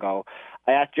half ago,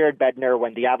 I asked Jared Bednar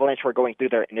when the Avalanche were going through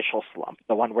their initial slump,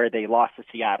 the one where they lost to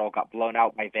Seattle, got blown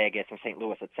out by Vegas and St.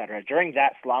 Louis, etc. During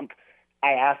that slump,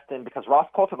 I asked him, because Ross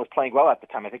Colton was playing well at the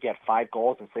time. I think he had 5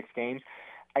 goals in 6 games.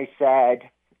 I said,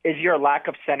 is your lack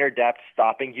of center depth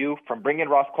stopping you from bringing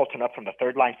Ross Colton up from the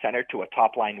third-line center to a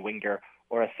top-line winger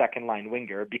or a second-line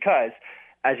winger? Because,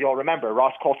 as you'll remember,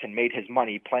 Ross Colton made his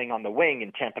money playing on the wing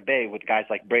in Tampa Bay with guys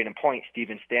like Braden Point,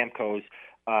 Steven Stamkos,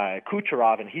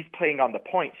 Kucherov, and he's playing on the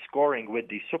point scoring with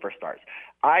these superstars.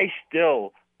 I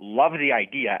still love the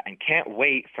idea and can't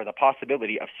wait for the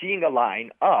possibility of seeing a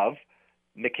line of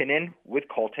McKinnon with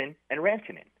Colton and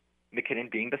Rantanen.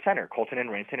 McKinnon being the center, Colton and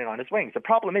Rantanen on his wings. The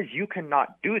problem is you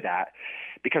cannot do that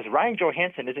because Ryan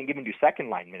Johansen isn't giving you second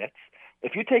line minutes.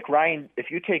 If you take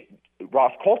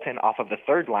Ross Colton off of the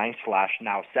third line /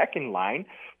 now second line,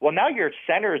 well, now your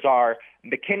centers are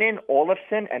McKinnon,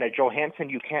 Olofsson, and a Johansen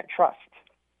you can't trust.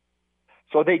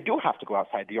 So they do have to go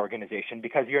outside the organization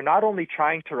because you're not only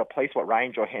trying to replace what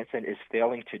Ryan Johansen is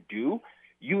failing to do,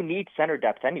 you need center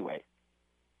depth anyway.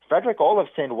 Fredrik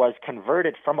Olofsson was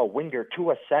converted from a winger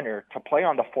to a center to play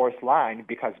on the fourth line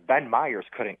because Ben Myers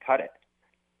couldn't cut it.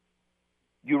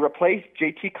 You replaced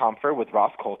JT Compher with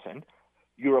Ross Colton.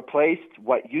 You replaced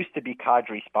what used to be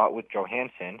Kadri's spot with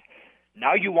Johansen.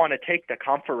 Now you want to take the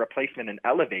Compher replacement and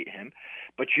elevate him,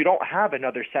 but you don't have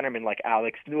another centerman like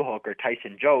Alex Newhook or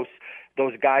Tyson Jost,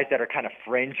 those guys that are kind of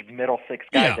fringe middle six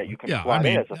guys that you can slot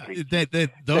in as a free.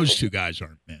 Those 2 guys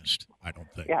aren't missed, I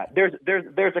don't think. Yeah,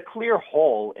 there's a clear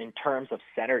hole in terms of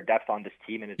center depth on this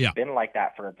team, and it's been like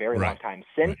that for a very long time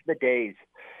since the days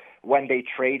when they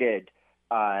traded.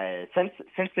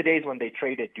 Since the days when they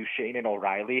traded Duchesne and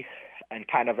O'Reilly, and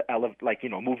kind of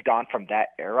moved on from that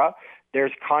era,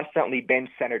 there's constantly been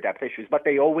center depth issues. But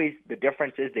the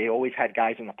difference is they always had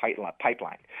guys in the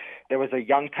pipeline. There was a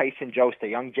young Tyson Jost, a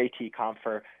young JT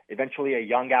Compher, eventually a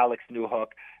young Alex Newhook.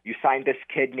 You signed this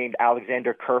kid named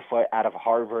Alexander Kerfoot out of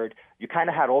Harvard. You kind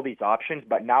of had all these options,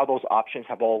 but now those options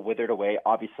have all withered away,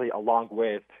 obviously, along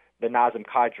with the Nazem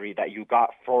Kadri that you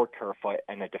got for Kerfoot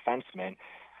and a defenseman.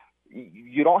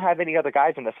 You don't have any other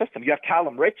guys in the system. You have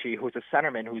Callum Ritchie, who's a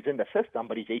centerman who's in the system,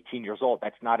 but he's 18 years old.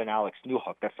 That's not an Alex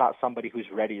Newhook. That's not somebody who's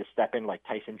ready to step in like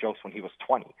Tyson Jost when he was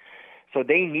 20. So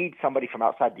they need somebody from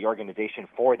outside the organization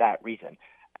for that reason.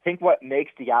 I think what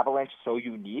makes the Avalanche so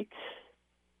unique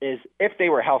is if they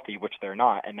were healthy, which they're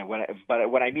not, and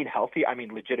but when I mean healthy, I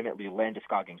mean legitimately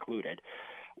Landeskog included.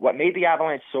 What made the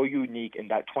Avalanche so unique in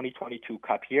that 2022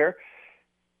 Cup year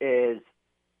is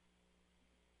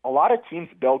a lot of teams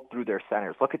built through their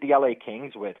centers. Look at the LA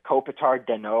Kings with Kopitar,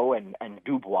 Deneau, and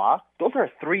Dubois. Those are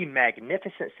three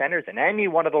magnificent centers, and any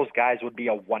one of those guys would be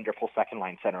a wonderful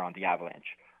second-line center on the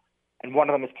Avalanche. And one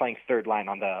of them is playing third line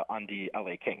on the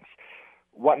LA Kings.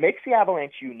 What makes the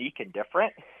Avalanche unique and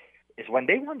different is when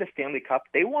they won the Stanley Cup,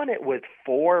 they won it with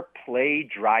 4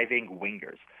 play-driving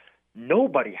wingers.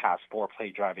 Nobody has 4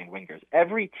 play-driving wingers.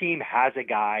 Every team has a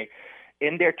guy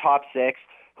in their top 6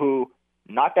 who,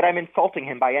 not that I'm insulting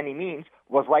him by any means,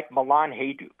 was like Milan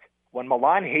Hajduk. When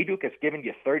Milan Hajduk has given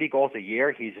you 30 goals a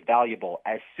year, he's valuable.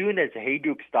 As soon as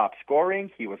Hajduk stopped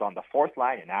scoring, he was on the 4th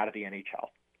line and out of the NHL.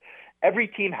 Every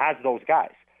team has those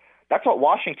guys. That's what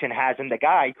Washington has in the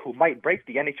guy who might break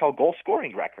the NHL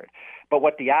goal-scoring record. But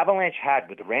what the Avalanche had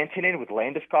with Rantanen, with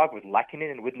Landeskog, with Lehkonen,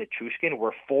 and with Nichushkin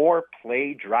were 4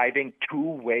 play-driving,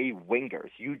 two-way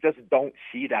wingers. You just don't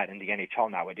see that in the NHL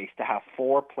nowadays, to have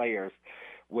 4 players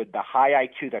with the high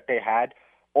IQ that they had,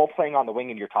 all playing on the wing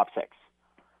in your top 6.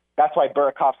 That's why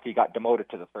Burakovsky got demoted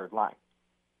to the 3rd line.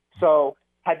 So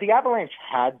had the Avalanche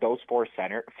had those 4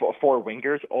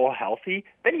 wingers all healthy,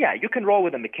 then yeah, you can roll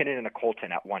with a McKinnon and a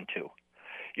Colton at 1-2.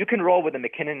 You can roll with a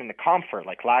McKinnon and a Comfer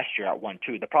like last year at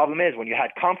 1-2. The problem is when you had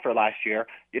Comfer last year,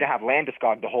 you didn't have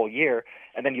Landeskog the whole year,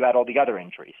 and then you had all the other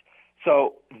injuries.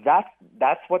 So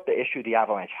that's what the issue the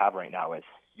Avalanche have right now is.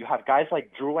 You have guys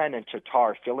like Drouin and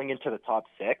Tatar filling into the top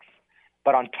 6,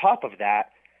 but on top of that,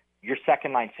 your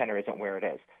second-line center isn't where it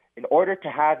is. In order to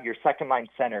have your second-line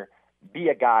center be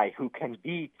a guy who can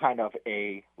be kind of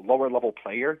a lower-level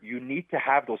player, you need to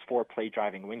have those 4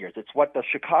 play-driving wingers. It's what the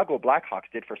Chicago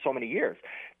Blackhawks did for so many years.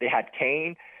 They had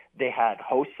Kane, they had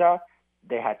Hossa,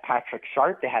 they had Patrick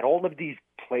Sharp, they had all of these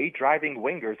play-driving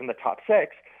wingers in the top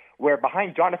 6, where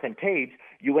behind Jonathan Toews,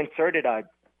 you inserted a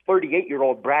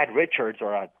 38-year-old Brad Richards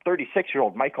or a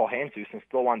 36-year-old Michael Handzus and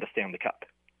still won the Stanley Cup.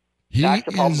 That's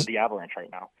the problem with the Avalanche right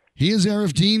now. He is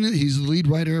Aarif Deen. He's the lead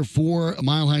writer for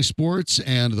Mile High Sports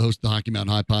and the host of the Hockey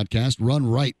Mountain High podcast. Run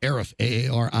Right, Aarif,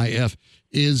 A-A-R-I-F,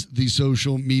 is the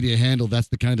social media handle. That's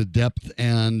the kind of depth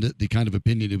and the kind of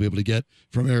opinion to be able to get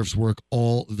from Aarif's work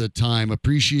all the time.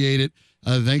 Appreciate it.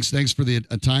 Thanks for the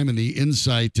time and the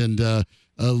insight. And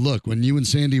look, when you and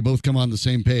Sandy both come on the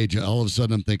same page, all of a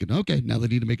sudden I'm thinking, okay, now they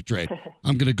need to make a trade.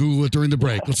 I'm going to Google it during the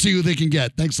break. Let's see who they can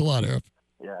get. Thanks a lot, Aarif.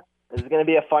 Yeah. This is going to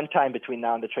be a fun time between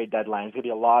now and the trade deadline. There's going to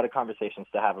be a lot of conversations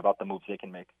to have about the moves they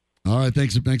can make. All right.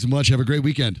 Thanks so much. Have a great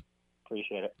weekend.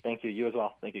 Appreciate it. Thank you. You as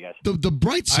well. Thank you, guys. The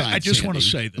bright side, I just Sandy, want to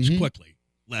say this quickly,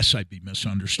 lest I be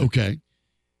misunderstood. Okay.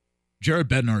 Jared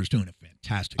Bednar is doing a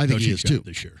fantastic I think he coaching is job too.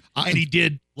 this year. And he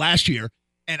did last year.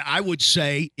 And I would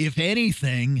say, if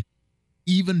anything,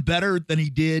 even better than he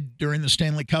did during the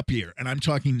Stanley Cup year. And I'm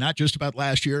talking not just about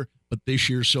last year, but this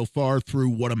year so far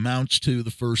through what amounts to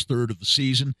the first third of the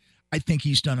season. I think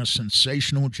he's done a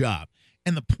sensational job.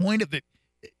 And the point of it,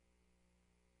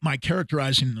 my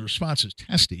characterizing the response as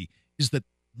testy, is that,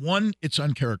 1, it's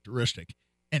uncharacteristic.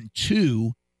 And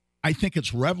 2, I think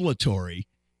it's revelatory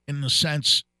in the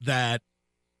sense that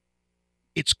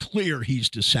it's clear he's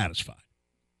dissatisfied.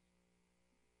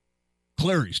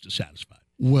 Clear he's dissatisfied.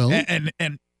 Well, and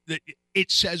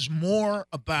it says more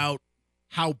about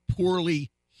how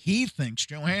poorly he thinks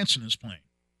Johansen is playing.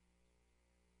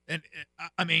 And,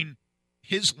 I mean,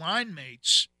 his line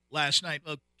mates last night,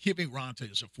 look, Mikko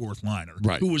Rantanen is a 4th liner,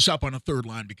 right, who was up on a 3rd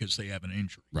line because they have an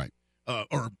injury. Right.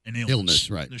 Or an illness.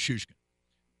 Right. Nichushkin.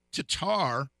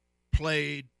 Tatar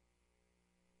played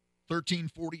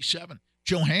 13:47.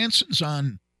 Johansen's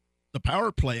on the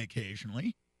power play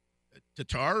occasionally.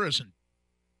 Tatar isn't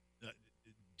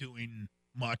doing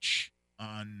much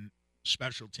on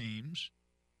special teams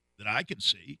that I can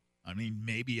see. I mean,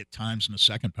 maybe at times in the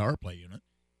second power play unit.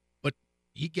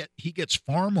 He gets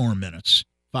far more minutes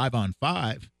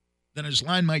 5-on-5 than his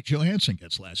line mate Johansen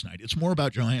gets last night. It's more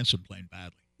about Johansen playing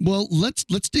badly. Well, let's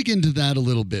dig into that a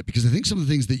little bit, because I think some of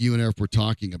the things that you and Aarif were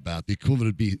talking about, the equivalent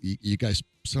would be you guys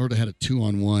sort of had a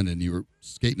 2-on-1 and you were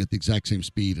skating at the exact same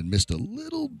speed and missed a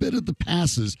little bit of the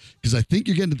passes, because I think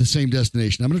you're getting to the same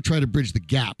destination. I'm going to try to bridge the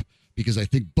gap because I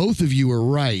think both of you are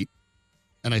right,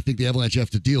 and I think the Avalanche have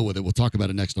to deal with it. We'll talk about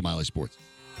it next on Mile High Sports.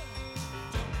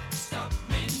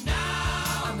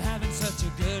 Such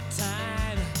a good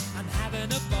time, I'm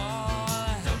having a ball.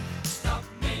 Don't stop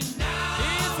me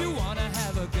now. If you want to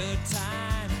have a good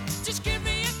time, just give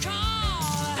me a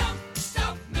call. Don't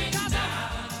stop me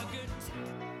now.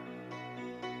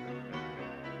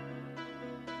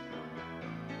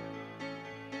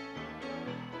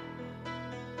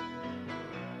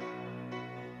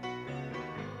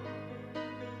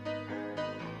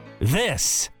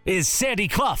 This is Sandy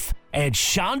Clough and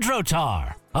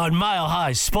Chandrotar on Mile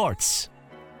High Sports.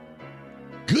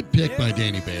 Good pick by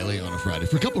Danny Bailey on a Friday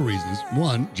for a couple reasons.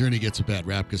 One, Journey gets a bad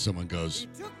rap because someone goes,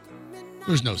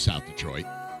 there's no South Detroit.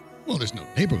 Well, there's no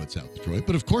neighborhood South Detroit,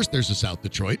 but of course there's a South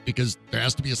Detroit because there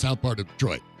has to be a south part of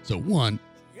Detroit. So one,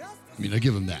 I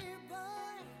give him that.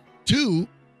 Two,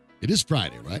 it is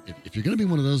Friday, right? If you're going to be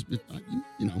one of those,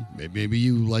 maybe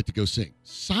you like to go sing.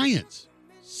 Science.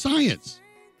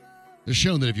 They're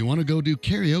showing that if you want to go do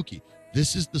karaoke,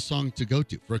 this is the song to go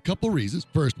to for a couple reasons.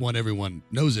 First, one, everyone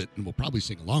knows it and will probably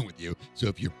sing along with you. So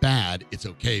if you're bad, it's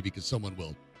okay because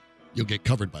you'll get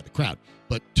covered by the crowd.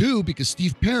 But two, because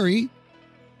Steve Perry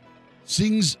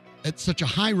sings at such a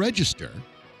high register,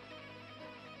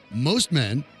 most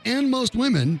men and most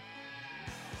women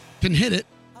can hit it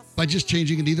by just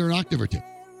changing it either an octave or two.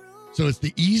 So it's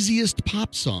the easiest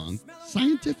pop song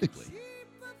scientifically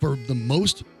for the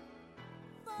most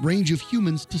range of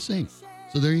humans to sing.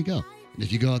 So there you go. And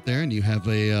if you go out there and you have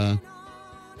you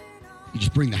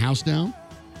just bring the house down,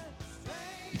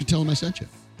 you can tell them I sent you.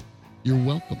 You're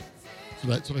welcome. So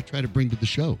that's what I try to bring to the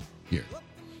show here.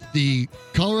 The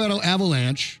Colorado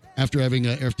Avalanche, after having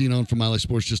Aarif Deen on from Mile High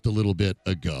Sports just a little bit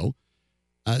ago,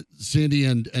 Sandy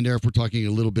and Aarif were talking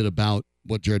a little bit about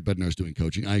what Jared Bednar is doing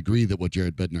coaching. I agree that what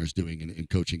Jared Bednar is doing in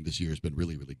coaching this year has been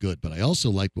really, really good. But I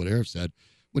also liked what Aarif said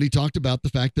when he talked about the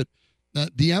fact that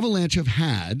the Avalanche have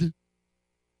had,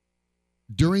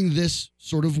 during this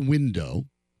sort of window,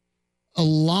 a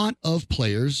lot of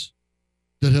players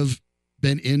that have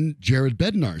been in Jared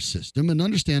Bednar's system and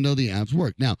understand how the Avs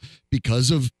work. Now,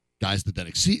 because of guys that then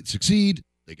succeed,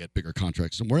 they get bigger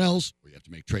contracts somewhere else, or you have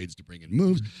to make trades to bring in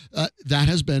moves.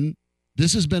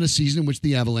 This has been a season in which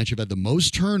the Avalanche have had the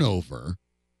most turnover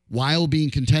while being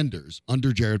contenders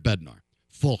under Jared Bednar.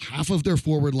 Full half of their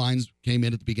forward lines came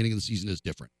in at the beginning of the season as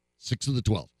different. 6 of the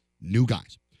 12, new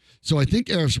guys. So I think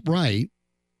Eric's right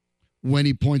when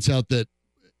he points out that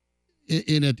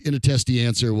in a testy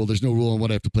answer, well, there's no rule on what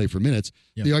I have to play for minutes.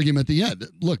 Yep. The argument that,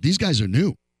 look, these guys are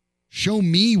new. Show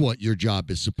me what your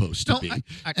job is supposed to be.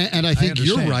 I think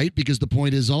you're right, because the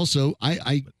point is also,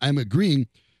 I'm agreeing.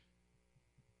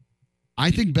 I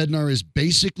think Bednar is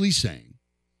basically saying,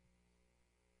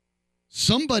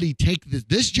 somebody take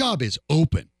this job is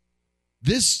open.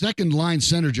 This second line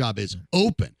center job is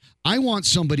open. I want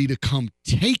somebody to come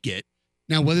take it.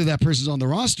 Now, whether that person's on the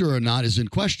roster or not is in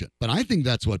question, but I think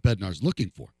that's what Bednar's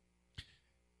looking for.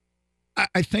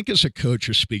 I think as a coach,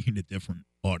 you're speaking to different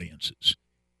audiences.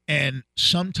 And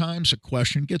sometimes a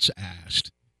question gets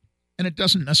asked, and it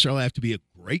doesn't necessarily have to be a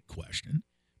great question,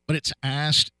 but it's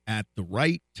asked at the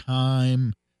right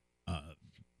time,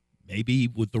 maybe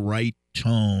with the right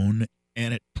tone,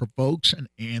 and it provokes an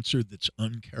answer that's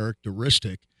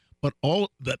uncharacteristic. But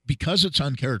because it's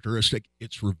uncharacteristic,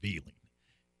 it's revealing.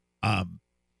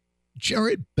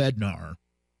 Jared Bednar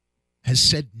has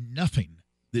said nothing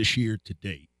this year to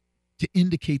date to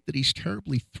indicate that he's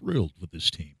terribly thrilled with his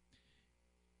team.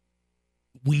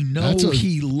 We know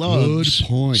he loves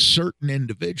certain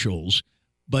individuals,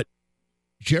 but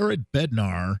Jared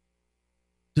Bednar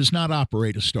does not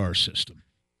operate a star system.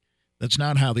 That's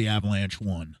not how the Avalanche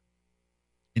won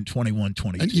in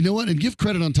 21-22. And you know what? And give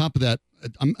credit on top of that.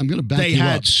 I'm going to back you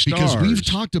up because we've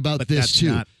talked about this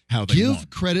too. Not how they give won.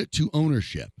 credit to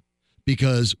ownership,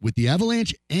 because with the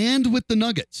Avalanche and with the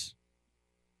Nuggets,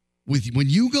 when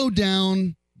you go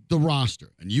down the roster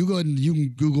and you can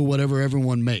Google whatever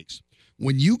everyone makes.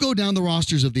 When you go down the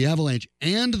rosters of the Avalanche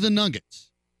and the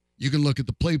Nuggets, you can look at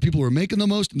the people who are making the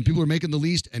most and the people who are making the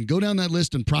least, and go down that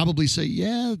list and probably say,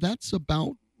 yeah, that's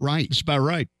about right. It's about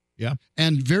right. Yeah.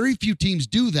 And very few teams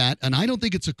do that. And I don't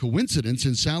think it's a coincidence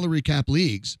in salary cap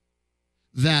leagues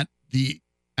that the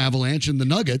Avalanche and the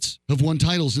Nuggets have won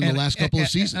titles in the last couple of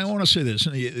seasons. I want to say this.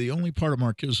 And the only part of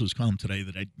Marquez's column today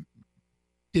that I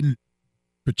didn't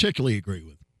particularly agree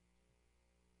with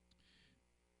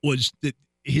was that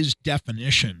his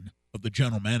definition of the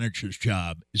general manager's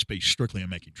job is based strictly on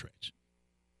making trades.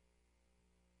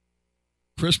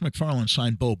 Chris McFarland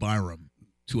signed Bo Byram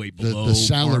to a below the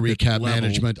salary cap level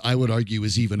management, I would argue,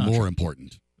 is even contract. More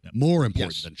important. Yep. More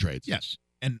important than trades. Yes.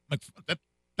 And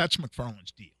that's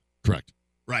McFarland's deal. Correct.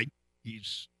 Right?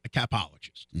 He's a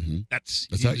capologist. Mm-hmm. That's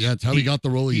how he got the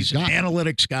role he's got. He's an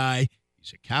analytics guy.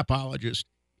 He's a capologist.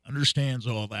 Understands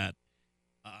all that.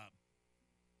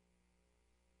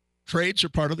 Trades are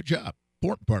part of the job.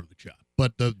 Important part of the job.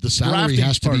 But the salary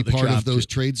has to be part of those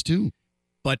trades too.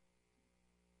 But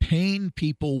paying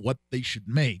people what they should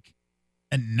make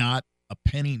and not a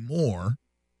penny more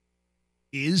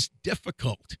is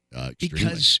difficult Extremely.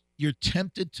 because you're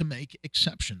tempted to make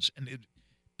exceptions. And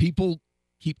people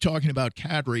keep talking about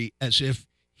Kadri as if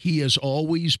he has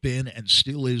always been and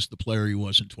still is the player he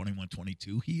was in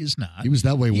 21-22. He is not. He was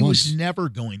that way he once. He was never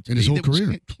going to in be. his whole It was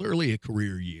career. clearly a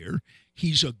career year.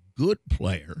 He's a good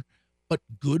player, but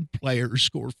good players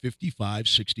score 55,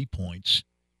 60 points,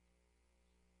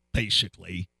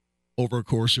 basically, over a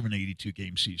course of an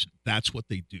 82-game season. That's what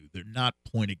they do. They're not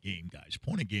point-a-game guys.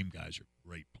 Point-a-game guys are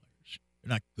great players. They're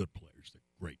not good players. They're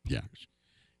great players.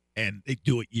 And they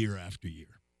do it year after year.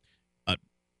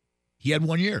 He had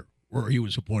 1 year where he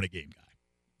was a point-a-game guy,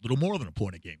 a little more than a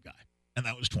point-a-game guy, and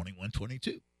that was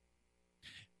 21-22.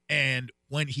 And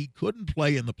when he couldn't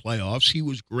play in the playoffs, he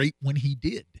was great when he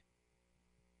did.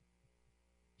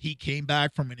 He came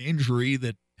back from an injury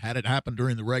that, had it happened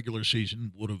during the regular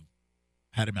season, would have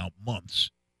had him out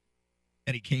months.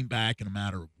 And he came back in a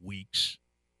matter of weeks,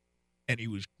 and he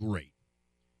was great.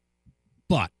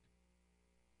 But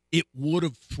it would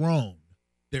have thrown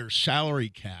their salary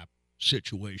cap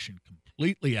situation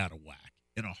completely out of whack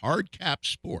in a hard cap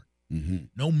sport. Mm-hmm.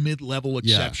 No mid-level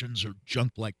exceptions or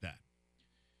junk like that.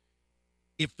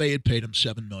 If they had paid him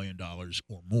 $7 million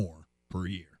or more per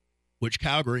year, which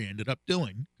Calgary ended up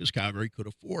doing because Calgary could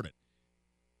afford it.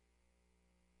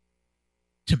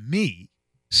 To me,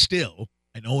 still,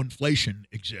 I know inflation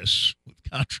exists with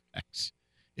contracts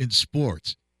in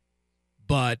sports,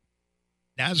 but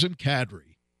Nazem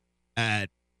Kadri at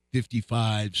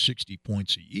 55, 60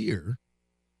 points a year,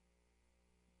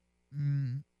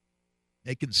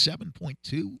 making 7.2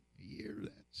 a year,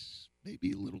 that's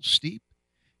maybe a little steep.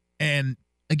 And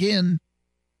again,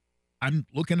 I'm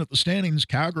looking at the standings.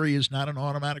 Calgary is not an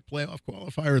automatic playoff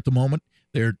qualifier at the moment.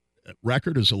 Their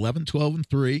record is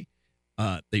 11-12-3.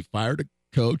 They fired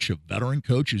a coach, a veteran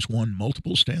coach who's won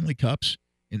multiple Stanley Cups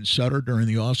in Sutter during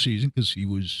the offseason because he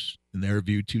was, in their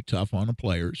view, too tough on the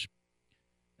players.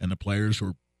 And the players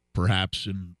were perhaps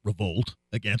in revolt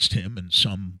against him, and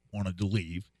some wanted to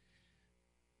leave.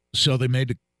 So they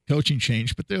made a coaching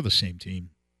change, but they're the same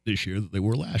team this year that they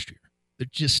were last year. They're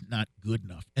just not good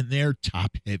enough, and they're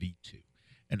top-heavy too.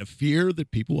 And the fear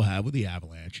that people have with the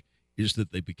Avalanche is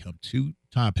that they become too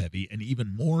top-heavy, and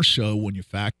even more so when you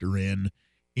factor in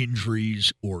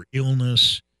injuries or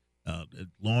illness, a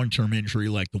long-term injury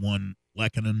like the one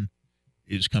Lehkonen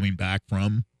is coming back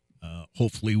from,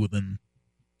 hopefully within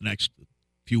the next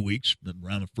few weeks,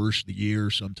 around the first of the year,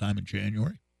 sometime in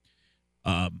January.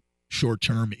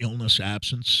 Short-term illness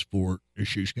absence for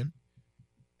Nichushkin.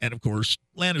 And, of course,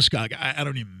 Landeskog, I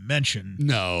don't even mention.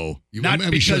 No. Not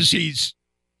because he's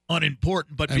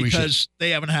unimportant, but because they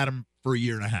haven't had him for a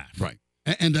year and a half. Right.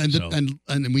 And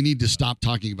we need to stop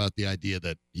talking about the idea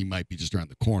that he might be just around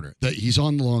the corner. That he's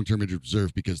on the long-term injured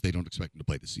reserve because they don't expect him to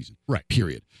play this season. Right.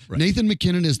 Period. Right. Nathan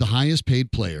McKinnon is the highest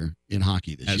paid player in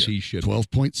hockey this year. As he should.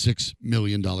 $12.6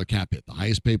 million cap hit. The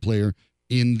highest paid player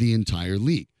in the entire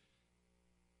league.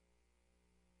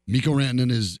 Mikko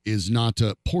Rantanen is not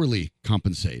poorly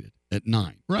compensated at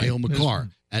 9. Right. Dale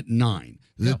McCarr at 9.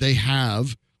 Yeah. They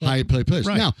have high-paid players.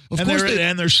 Right. Now, and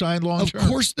they're signed long-term. Of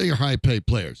course they are high-paid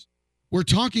players. We're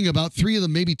talking about 3 of the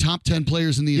maybe top 10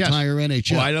 players in the entire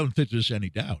NHL. Well, I don't think there's any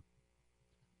doubt.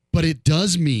 But it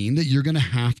does mean that you're going to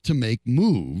have to make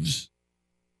moves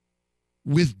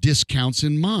with discounts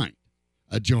in mind.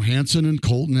 Johansen and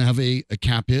Colton have a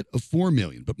cap hit of $4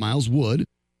 million, but Miles Wood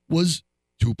was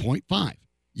 2.5.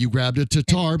 You grabbed a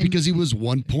Tatar because he was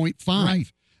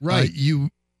 1.5.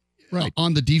 Right.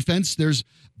 On the defense, there's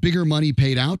bigger money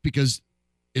paid out because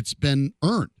it's been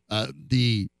earned.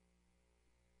 The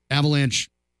Avalanche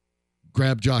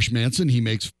grabbed Josh Manson. He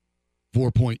makes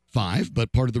 4.5,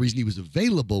 but part of the reason he was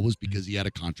available was because he had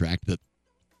a contract that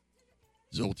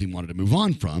his old team wanted to move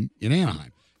on from in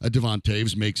Anaheim. Devon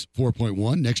Taves makes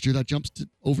 4.1. Next year, that jumps to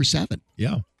over 7.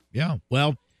 Yeah.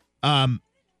 Well, and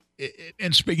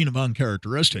speaking of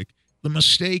uncharacteristic, the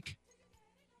mistake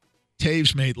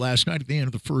Taves made last night at the end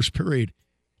of the first period,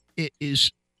 it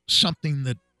is something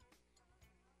that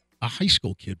a high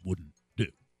school kid wouldn't do.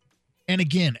 And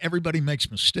again, everybody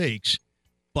makes mistakes,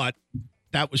 but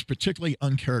that was particularly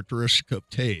uncharacteristic of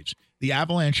Taves. The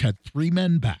Avalanche had 3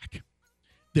 men back.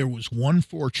 There was one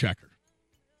forechecker,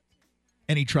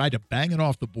 and he tried to bang it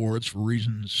off the boards for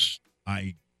reasons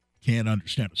I can't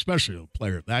understand, especially a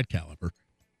player of that caliber.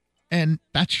 And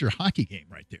that's your hockey game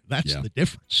right there. That's the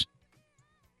difference.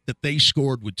 That they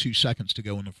scored with 2 seconds to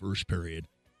go in the first period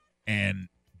and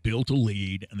built a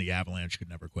lead, and the Avalanche could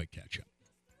never quite catch up.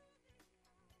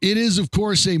 It is, of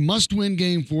course, a must-win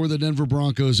game for the Denver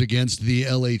Broncos against the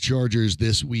LA Chargers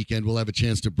this weekend. We'll have a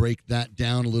chance to break that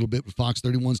down a little bit with Fox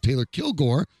 31's Taylor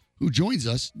Kilgore, who joins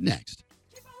us next.